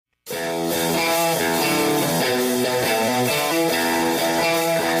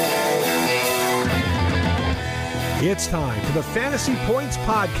It's time for the Fantasy Points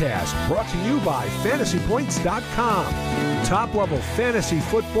Podcast, brought to you by FantasyPoints.com. Top-level fantasy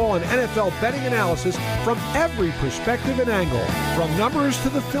football and NFL betting analysis from every perspective and angle, from numbers to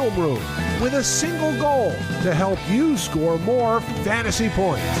the film room, with a single goal to help you score more fantasy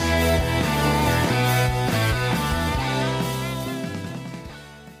points.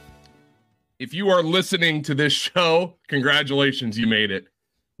 If you are listening to this show, congratulations, you made it.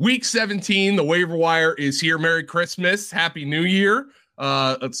 Week 17, the waiver wire is here. Merry Christmas, Happy New Year.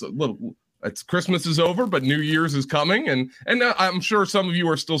 It's Christmas is over, but New Year's is coming, and I'm sure some of you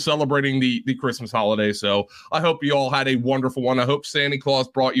are still celebrating the Christmas holiday. So I hope you all had a wonderful one. I hope Santa Claus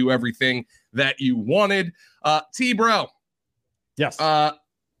brought you everything that you wanted. T-Bro. Yes. I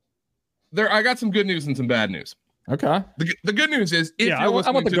got some good news and some bad news. Okay. The good news is, I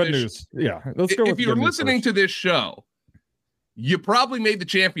want the good news. Yeah. Let's go with if you're listening to this show, you probably made the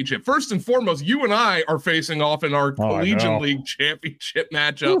championship. First and foremost, you and I are facing off in our Collegiate League championship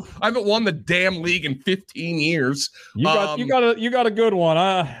matchup. Oof. I haven't won the damn league in 15 years. You got a good one.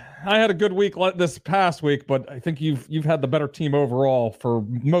 I had a good week this past week, but I think you've had the better team overall for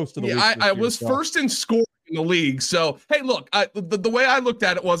most of the week. I was first in scoring in the league. So, hey, look, the way I looked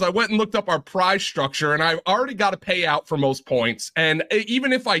at it was I went and looked up our prize structure, and I already got a payout for most points. And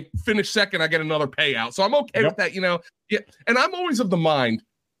even if I finish second, I get another payout. So I'm okay with that, Yeah, and I'm always of the mind,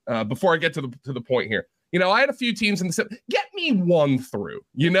 before I get to the point here, I had a few teams in the get me one through,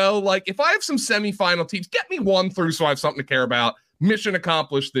 like if I have some semifinal teams, get me one through so I have something to care about. Mission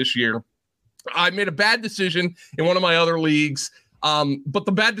accomplished this year. I made a bad decision in one of my other leagues, but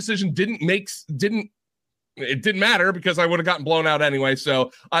the bad decision didn't matter because I would have gotten blown out anyway.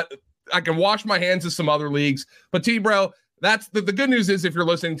 So I can wash my hands of some other leagues. But T-Bro, that's the good news is if you're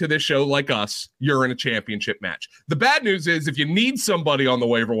listening to this show like us, you're in a championship match. The bad news is if you need somebody on the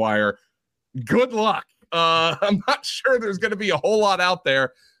waiver wire, good luck. I'm not sure there's going to be a whole lot out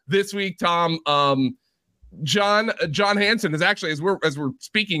there this week, Tom. John Hansen is actually, as we're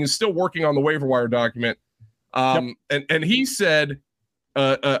speaking, is still working on the waiver wire document. And he said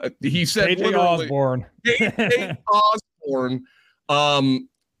KJ Osborne. KJ Osborne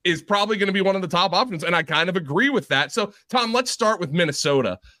is probably going to be one of the top options, and I kind of agree with that. So, Tom, let's start with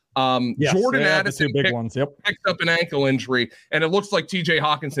Minnesota. Yes, Jordan Addison picked up an ankle injury, and it looks like TJ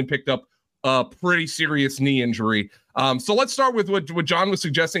Hawkinson picked up a pretty serious knee injury. So let's start with what John was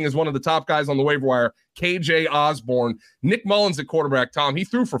suggesting as one of the top guys on the waiver wire, KJ Osborne. Nick Mullins at quarterback, Tom, he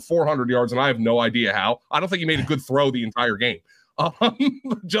threw for 400 yards, and I have no idea how. I don't think he made a good throw the entire game.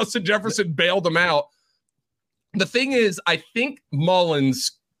 Justin Jefferson bailed him out. The thing is, I think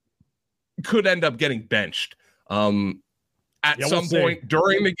Mullins could end up getting benched at some point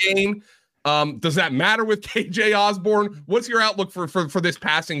during the game. Does that matter with KJ Osborne? What's your outlook for this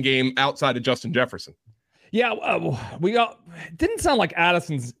passing game outside of Justin Jefferson? Yeah, didn't sound like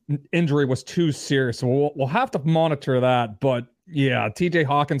Addison's injury was too serious, so we'll have to monitor that. But yeah, TJ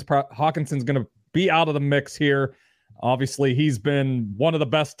Hawkinson's going to be out of the mix here. Obviously, he's been one of the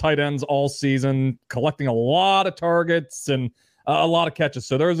best tight ends all season, collecting a lot of targets and a lot of catches.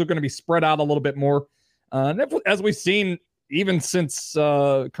 So those are going to be spread out a little bit more. And as we've seen, even since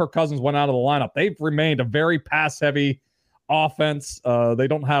Kirk Cousins went out of the lineup, they've remained a very pass-heavy offense. They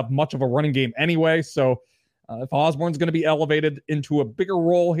don't have much of a running game anyway. So if Osborne's going to be elevated into a bigger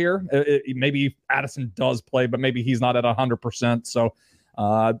role here, maybe Addison does play, but maybe he's not at 100%. So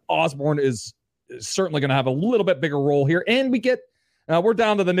Osborne is certainly going to have a little bit bigger role here. And we're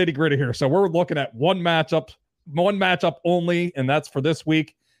down to the nitty-gritty here. So we're looking at one matchup only, and that's for this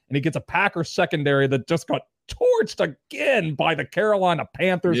week. And he gets a Packers secondary that just got torched again by the Carolina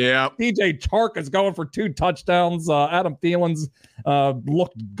Panthers. Yeah. DJ Chark is going for 2 touchdowns. Adam Thielen's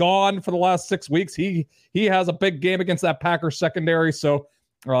looked gone for the last 6 weeks. He has a big game against that Packers secondary. So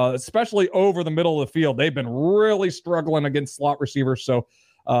especially over the middle of the field, they've been really struggling against slot receivers. So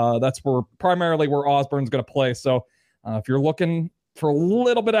that's primarily where Osborne's going to play. So if you're looking for a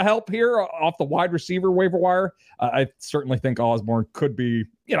little bit of help here off the wide receiver waiver wire, I certainly think Osborne could be,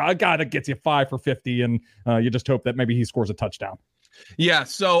 a guy that gets you 5 for 50, and you just hope that maybe he scores a touchdown. Yeah,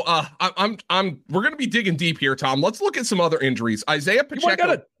 so we're going to be digging deep here, Tom. Let's look at some other injuries. Isaiah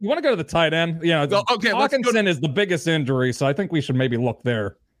Pacheco. You want to go to the tight end? Yeah, okay. Hawkinson is the biggest injury, so I think we should maybe look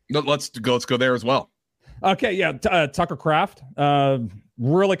there. Let's go there as well. Okay, yeah, Tucker Kraft.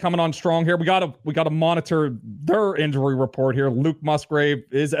 Really coming on strong here. We got to monitor their injury report here. Luke Musgrave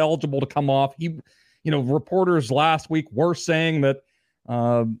is eligible to come off. Reporters last week were saying that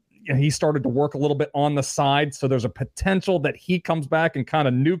he started to work a little bit on the side, so there's a potential that he comes back and kind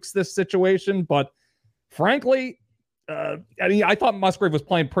of nukes this situation. But frankly, I thought Musgrave was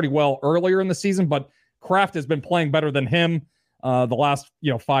playing pretty well earlier in the season, but Kraft has been playing better than him the last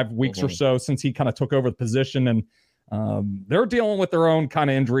 5 weeks or so since he kind of took over the position, and they're dealing with their own kind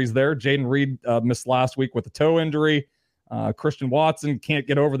of injuries there. Jaden Reed missed last week with a toe injury. Christian Watson can't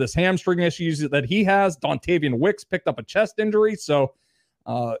get over this hamstring issues that he has. Dontavian Wicks picked up a chest injury. So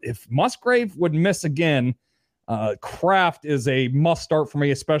if Musgrave would miss again, Kraft is a must start for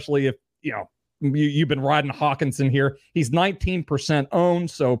me, especially if, you've been riding Hawkinson here. He's 19%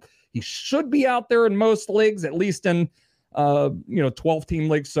 owned, so he should be out there in most leagues, at least in 12-team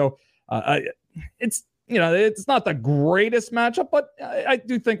leagues. So it's not the greatest matchup, but I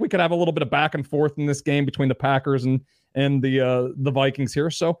do think we could have a little bit of back and forth in this game between the Packers and the Vikings here.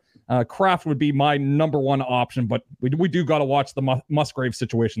 So Kraft would be my number one option, but we do got to watch the Musgrave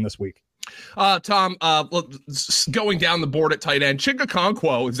situation this week. Tom, going down the board at tight end,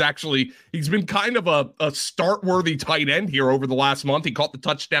 Chigakonkwo he's been kind of a start-worthy tight end here over the last month. He caught the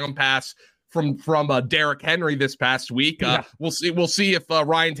touchdown pass from Derrick Henry this past week. We'll see if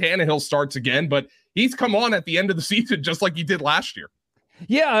Ryan Tannehill starts again, but he's come on at the end of the season just like he did last year.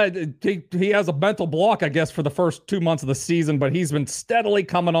 Yeah, he has a mental block, I guess, for the first 2 months of the season, but he's been steadily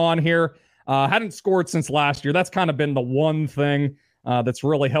coming on here. Hadn't scored since last year. That's kind of been the one thing that's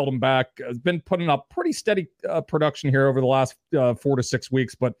really held him back. Has been putting up pretty steady production here over the last 4 to 6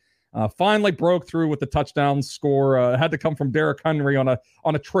 weeks, but finally broke through with the touchdown score. Had to come from Derrick Henry on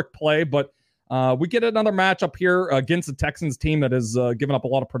a trick play, but we get another matchup here against the Texans team that has given up a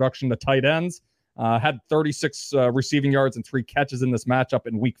lot of production to tight ends. Had 36 receiving yards and 3 catches in this matchup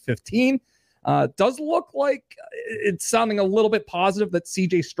in week 15. Does look like it's sounding a little bit positive that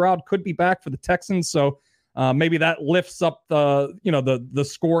CJ Stroud could be back for the Texans. So maybe that lifts up the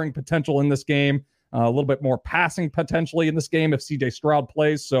scoring potential in this game, a little bit more passing potentially in this game if CJ Stroud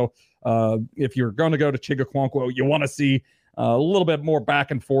plays. So if you're going to go to Chigakonkwo, you want to see a little bit more back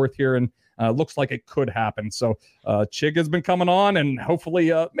and forth here, and looks like it could happen. So Chig has been coming on, and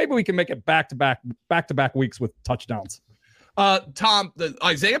hopefully maybe we can make it back-to-back weeks with touchdowns. Tom,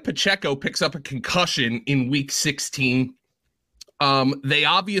 Isaiah Pacheco picks up a concussion in week 16. They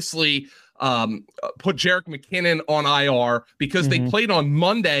obviously put Jerick McKinnon on IR because they played on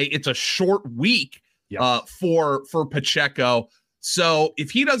Monday. It's a short week for Pacheco. So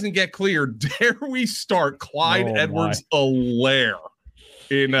if he doesn't get cleared, dare we start Clyde Edwards-Helaire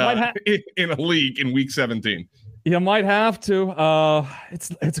in a league in week 17? You might have to.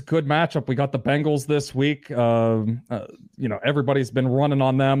 It's a good matchup. We got the Bengals this week. Everybody's been running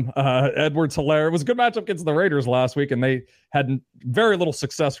on them. Edwards-Helaire. It was a good matchup against the Raiders last week, and they had very little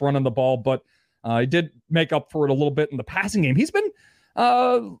success running the ball, but he did make up for it a little bit in the passing game. He's been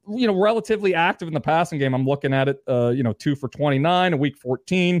relatively active in the passing game. I'm looking at it, 2 for 29 in week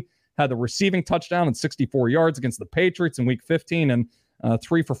 14, had the receiving touchdown and 64 yards against the Patriots in week 15, and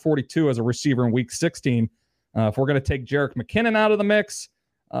 3 for 42 as a receiver in week 16. If we're going to take Jerick McKinnon out of the mix,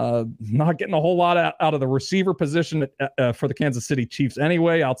 not getting a whole lot out of the receiver position for the Kansas City Chiefs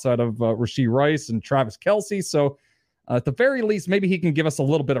anyway, outside of Rashee Rice and Travis Kelce. So at the very least, maybe he can give us a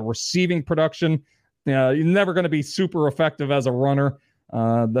little bit of receiving production. He's never going to be super effective as a runner.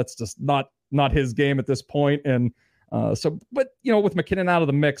 That's just not his game at this point. And with McKinnon out of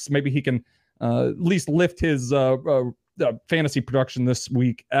the mix, maybe he can at least lift his fantasy production this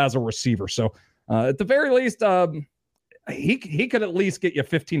week as a receiver. So at the very least, he could at least get you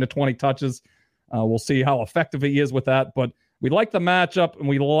 15 to 20 touches. We'll see how effective he is with that. But we like the matchup, and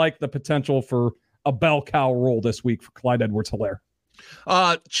we like the potential for a bell cow role this week for Clyde Edwards-Helaire.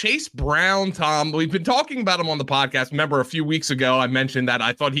 Chase Brown, Tom, we've been talking about him on the podcast. Remember a few weeks ago, I mentioned that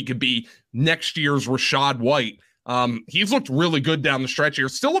I thought he could be next year's Rachaad White. He's looked really good down the stretch here,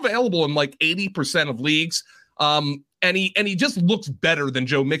 still available in like 80% of leagues. And he just looks better than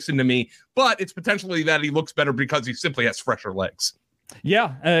Joe Mixon to me, but it's potentially that he looks better because he simply has fresher legs.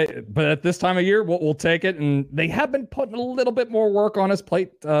 Yeah, but at this time of year, we'll take it. And they have been putting a little bit more work on his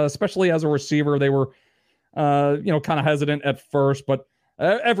plate, especially as a receiver. They were, kind of hesitant at first, but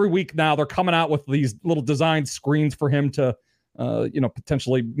every week now they're coming out with these little design screens for him to,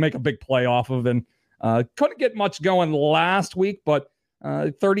 potentially make a big play off of. And couldn't get much going last week, but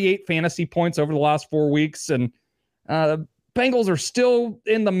 38 fantasy points over the last 4 weeks. And Bengals are still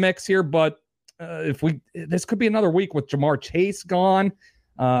in the mix here, but this could be another week with Jamar Chase gone.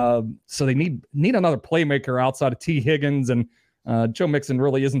 So they need another playmaker outside of T. Higgins, and Joe Mixon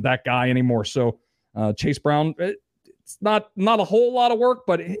really isn't that guy anymore. So Chase Brown, it's not a whole lot of work,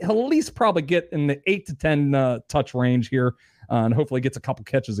 but he'll at least probably get in the 8 to 10 touch range here and hopefully gets a couple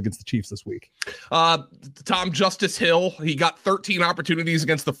catches against the Chiefs this week. Tom, Justice Hill, he got 13 opportunities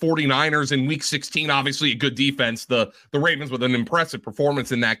against the 49ers in week 16. Obviously a good defense. The Ravens with an impressive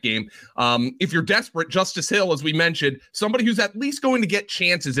performance in that game. If you're desperate, Justice Hill, as we mentioned, somebody who's at least going to get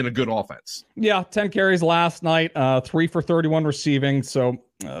chances in a good offense. Yeah, 10 carries last night, 3 for 31 receiving. So,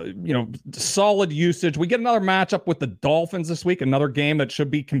 solid usage. We get another matchup with the Dolphins this week, another game that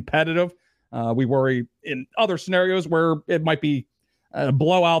should be competitive. We worry in other scenarios where it might be a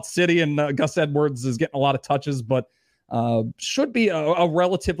blowout city and Gus Edwards is getting a lot of touches, but should be a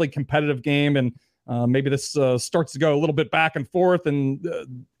relatively competitive game. And maybe this starts to go a little bit back and forth and,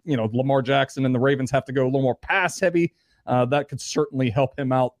 Lamar Jackson and the Ravens have to go a little more pass heavy. That could certainly help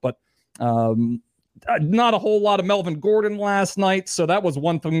him out, but not a whole lot of Melvin Gordon last night. So that was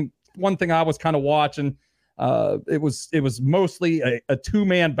one thing I was kind of watching. It was mostly a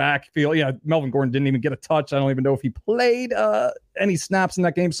two-man backfield. Yeah, Melvin Gordon didn't even get a touch. I don't even know if he played any snaps in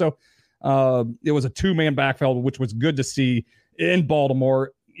that game. So it was a two-man backfield, which was good to see in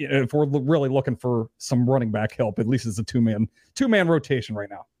Baltimore. If we're really looking for some running back help, at least it's a two-man rotation right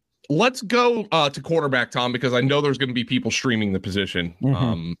now. Let's go to quarterback, Tom, because I know there's going to be people streaming the position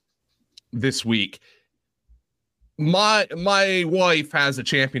this week. My wife has a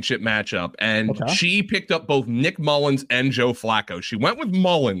championship matchup, and she picked up both Nick Mullins and Joe Flacco. She went with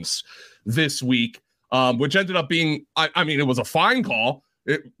Mullins this week, which ended up being, I mean, it was a fine call,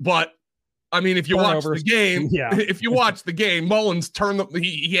 but I mean, if you watch the game, Mullins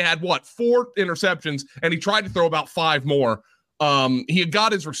he had 4 interceptions, and he tried to throw about 5 more. He had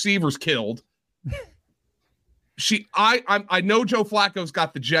got his receivers killed. I know Joe Flacco's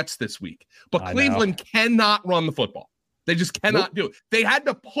got the Jets this week, but Cleveland cannot run the football. They just cannot do it. They had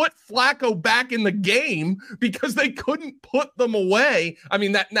to put Flacco back in the game because they couldn't put them away. I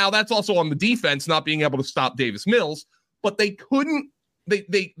mean, that's also on the defense not being able to stop Davis Mills, but they couldn't.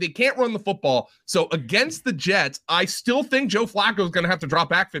 They can't run the football. So against the Jets, I still think Joe Flacco is going to have to drop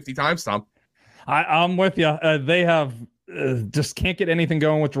back 50 times, Tom. I'm with you. They have just can't get anything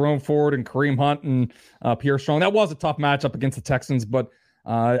going with Jerome Ford and Kareem Hunt and Pierre Strong. That was a tough matchup against the Texans, but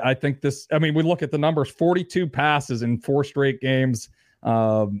I think we look at the numbers, 42 passes in 4 straight games.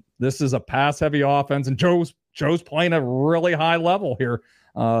 This is a pass-heavy offense, and Joe's playing at a really high level here.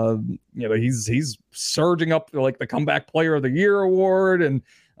 He's surging up to like the Comeback Player of the Year award, and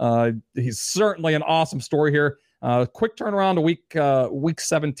he's certainly an awesome story here. Quick turnaround to week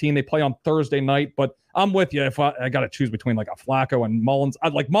 17. They play on Thursday night, but I'm with you. If I got to choose between like a Flacco and Mullins,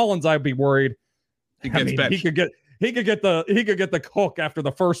 I'd be worried. He could get the hook after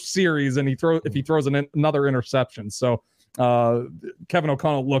the first series, and if he throws another interception. So Kevin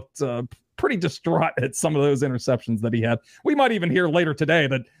O'Connell looked pretty distraught at some of those interceptions that he had. We might even hear later today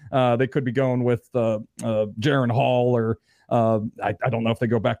that they could be going with Jaron Hall, or I don't know if they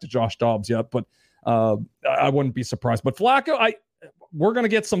go back to Josh Dobbs yet, but I wouldn't be surprised. But Flacco, we're going to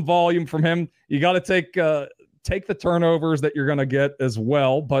get some volume from him. You got to take the turnovers that you're going to get as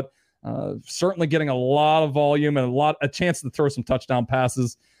well, but certainly getting a lot of volume and a chance to throw some touchdown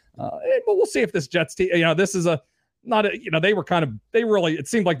passes. But we'll see if this Jets team, this is it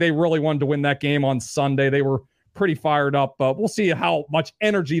seemed like they really wanted to win that game on Sunday. They were pretty fired up. We'll see how much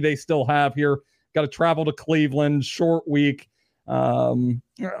energy they still have here. Got to travel to Cleveland, short week.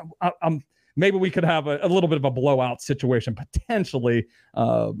 Maybe we could have a little bit of a blowout situation potentially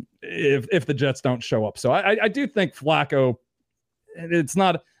if the Jets don't show up. So I do think Flacco, it's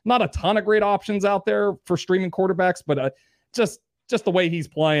not a ton of great options out there for streaming quarterbacks, but just the way he's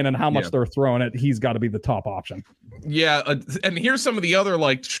playing and how much they're throwing it, he's got to be the top option. Yeah, and here's some of the other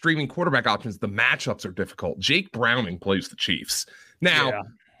like streaming quarterback options. The matchups are difficult. Jake Browning plays the Chiefs. Now,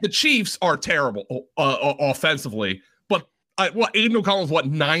 the Chiefs are terrible offensively, but Aiden O'Connell's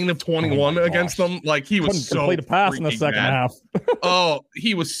 9 of 21 against them. Like he was so complete a pass in the second half. Oh,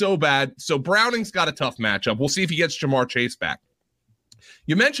 he was so bad. So Browning's got a tough matchup. We'll see if he gets Jamar Chase back.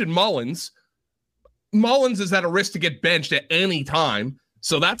 You mentioned Mullins. Mullins is at a risk to get benched at any time,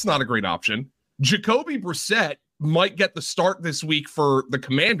 so that's not a great option. Jacoby Brissett might get the start this week for the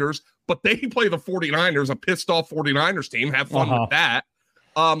Commanders, but they play the 49ers, a pissed-off 49ers team. Have fun with that.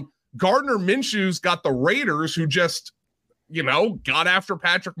 Gardner Minshew's got the Raiders, who just, got after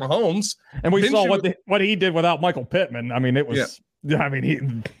Patrick Mahomes. And we saw what he did without Michael Pittman. I mean, it was... Yeah. I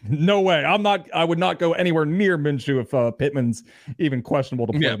mean, no way. I would not go anywhere near Minshew if Pittman's even questionable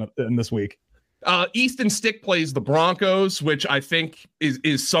to play in this week. Easton Stick plays the Broncos, which I think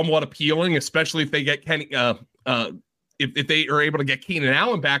is somewhat appealing, especially if they get Kenny. If they are able to get Keenan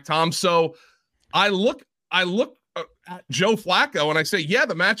Allen back, Tom. So I look at Joe Flacco and I say,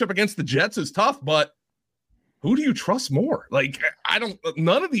 the matchup against the Jets is tough, but who do you trust more? Like,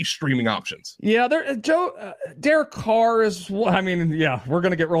 none of these streaming options. Yeah, Derek Carr is, I mean, yeah, we're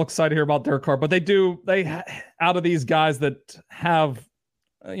going to get real excited here about Derek Carr, but out of these guys that have,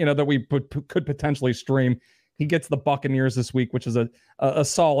 that we could potentially stream, he gets the Buccaneers this week, which is a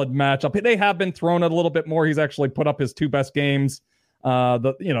solid matchup. They have been thrown a little bit more. He's actually put up his 2 best games,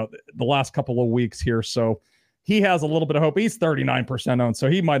 the last couple of weeks here. So he has a little bit of hope. He's 39% owned, so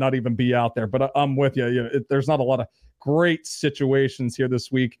he might not even be out there. But I'm with you. There's not a lot of great situations here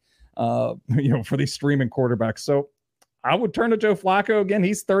this week, for these streaming quarterbacks. So I would turn to Joe Flacco again.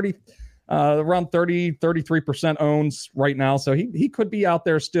 He's around 33% owns right now, so he could be out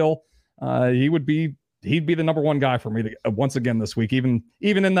there still. He'd be the number 1 guy for me once again this week, even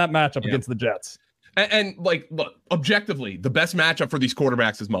in that matchup against the Jets. And like, look, objectively, the best matchup for these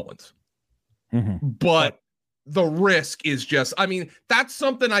quarterbacks is Mullins. Mm-hmm. But the risk is just, I mean, that's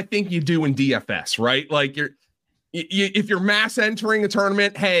something I think you do in DFS, right? Like if you're mass entering a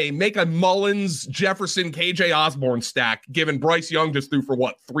tournament, hey, make a Mullins, Jefferson, KJ Osborne stack, given Bryce Young just threw for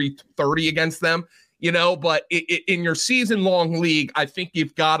 330 against them, but in your season long league, I think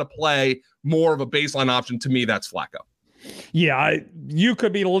you've got to play more of a baseline option. To me, that's Flacco. Yeah, you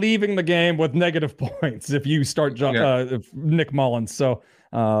could be leaving the game with negative points if you start Nick Mullins. So,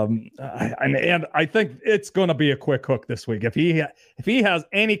 and I think it's going to be a quick hook this week. If he has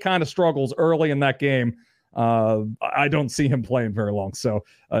any kind of struggles early in that game, I don't see him playing very long. So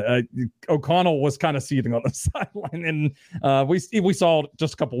O'Connell was kind of seething on the sideline, and we saw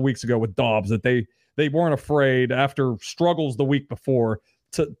just a couple of weeks ago with Dobbs that they weren't afraid after struggles the week before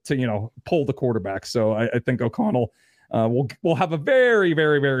to pull the quarterback. So I think O'Connell will have a very,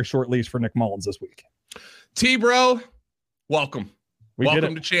 very, very short leash for Nick Mullins this week. T-Bro, welcome.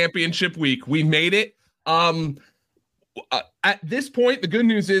 Welcome to championship week. We made it. At this point, the good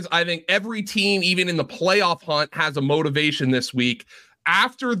news is I think every team, even in the playoff hunt, has a motivation this week.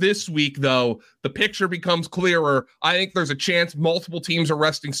 After this week, though, the picture becomes clearer. I think there's a chance multiple teams are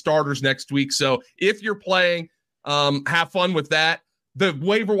resting starters next week. So if you're playing, have fun with that. The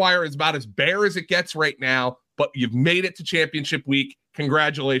waiver wire is about as bare as it gets right now, but you've made it to championship week.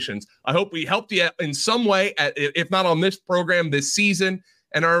 Congratulations. I hope we helped you in some way, if not on this program this season.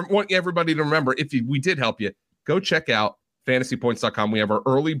 And I want everybody to remember, if we did help you, go check out fantasypoints.com. We have our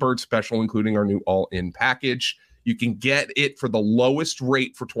early bird special, including our new all-in package. You can get it for the lowest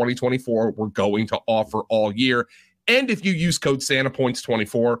rate for 2024 we're going to offer all year. And if you use code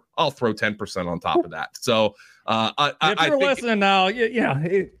SantaPoints24, I'll throw 10% on top of that. So if you're listening now,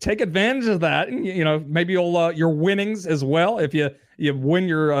 take advantage of that. And, maybe your winnings as well. If you win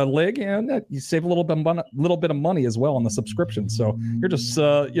your league, and you save a little bit of money as well on the subscription. So you're just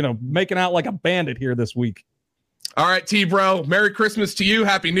making out like a bandit here this week. All right, T-Bro. Merry Christmas to you.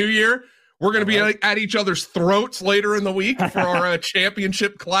 Happy New Year. We're going to be at each other's throats later in the week for our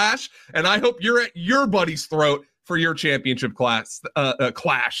championship clash. And I hope you're at your buddy's throat for your championship clash.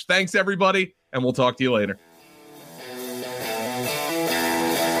 Thanks, everybody, and we'll talk to you later.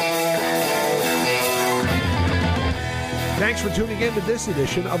 Thanks for tuning in to this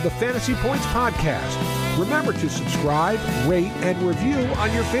edition of the Fantasy Points Podcast. Remember to subscribe, rate, and review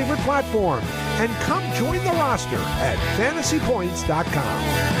on your favorite platform. And come join the roster at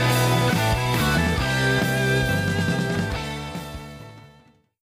fantasypoints.com.